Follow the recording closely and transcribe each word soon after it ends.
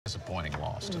disappointing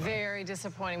loss tonight. Very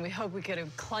disappointing. We hope we could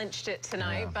have clinched it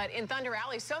tonight. Yeah. But in Thunder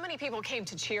Alley, so many people came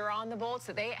to cheer on the Bolts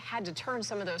that they had to turn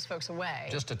some of those folks away.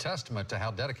 Just a testament to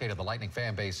how dedicated the Lightning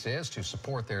fan base is to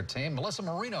support their team. Melissa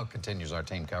Marino continues our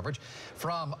team coverage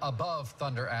from above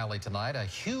Thunder Alley tonight. A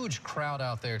huge crowd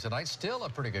out there tonight. Still a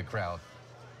pretty good crowd.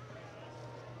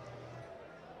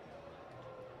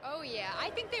 Oh, yeah. I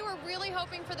think they were really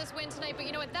hoping for this win tonight, but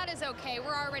you know what? That is okay.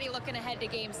 We're already looking ahead to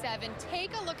Game 7.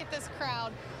 Take a look at this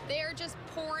crowd. They are just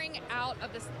pouring out of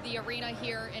the arena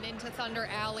here and into Thunder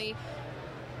Alley.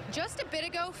 Just a bit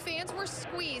ago, fans were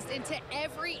squeezed into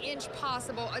every inch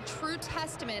possible, a true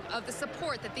testament of the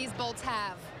support that these Bolts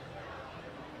have.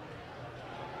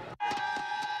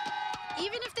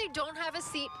 Even if they don't have a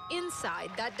seat inside,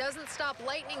 that doesn't stop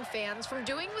Lightning fans from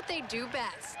doing what they do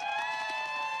best.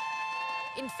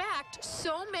 In fact,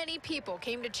 so many people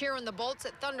came to cheer on the Bolts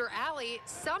at Thunder Alley,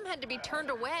 some had to be turned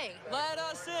away. Let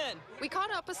us in. We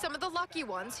caught up with some of the lucky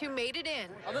ones who made it in.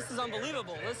 Oh, this is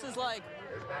unbelievable. This is like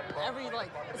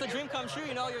it's a dream come true,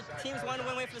 you know. Your team's one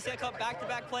win away from the Stanley Cup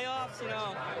back-to-back playoffs, you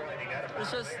know.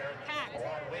 It's just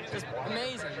packed. Just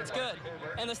amazing. It's good.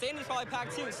 And the stadium's probably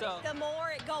packed too, so. The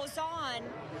more it goes on,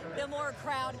 the more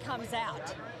crowd comes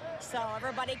out. So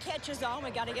everybody catches on.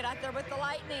 We got to get out there with the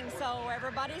Lightning, so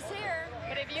everybody's here.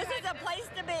 But if this is a place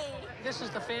to be. This is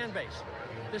the fan base.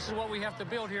 This is what we have to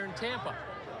build here in Tampa.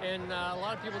 And a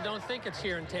lot of people don't think it's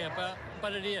here in Tampa,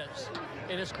 but it is.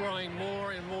 And it's growing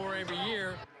more and more every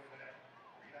year.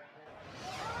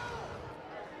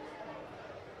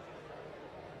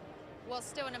 Well,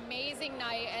 still an amazing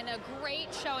night and a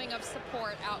great showing of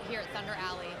support out here at Thunder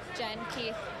Alley. Jen,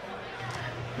 Keith.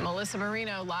 Melissa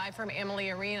Marino, live from Amalie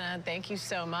Arena. Thank you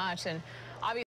so much. And